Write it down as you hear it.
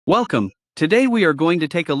Welcome. Today we are going to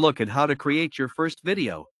take a look at how to create your first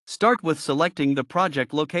video. Start with selecting the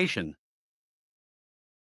project location.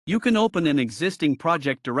 You can open an existing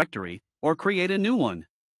project directory or create a new one.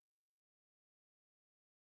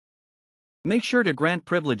 Make sure to grant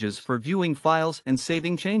privileges for viewing files and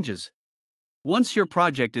saving changes. Once your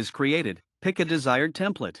project is created, pick a desired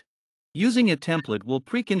template. Using a template will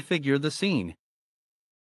pre-configure the scene.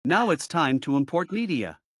 Now it's time to import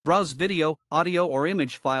media. Browse video, audio, or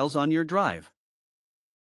image files on your drive.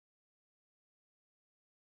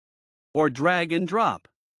 Or drag and drop.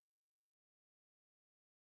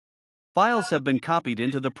 Files have been copied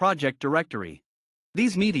into the project directory.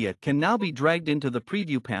 These media can now be dragged into the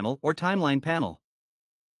preview panel or timeline panel.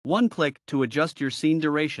 One click to adjust your scene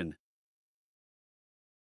duration.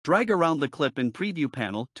 Drag around the clip in preview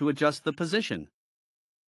panel to adjust the position.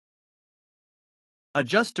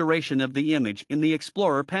 Adjust duration of the image in the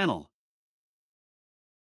Explorer panel.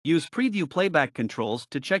 Use preview playback controls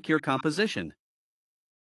to check your composition.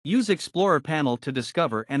 Use Explorer panel to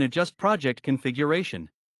discover and adjust project configuration.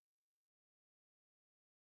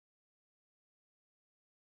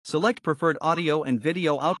 Select preferred audio and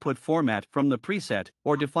video output format from the preset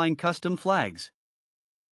or define custom flags.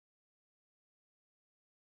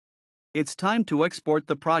 It's time to export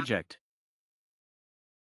the project.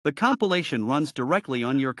 The compilation runs directly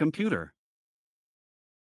on your computer.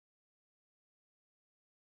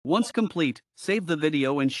 Once complete, save the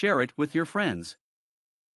video and share it with your friends.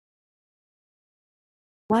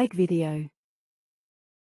 Wide video.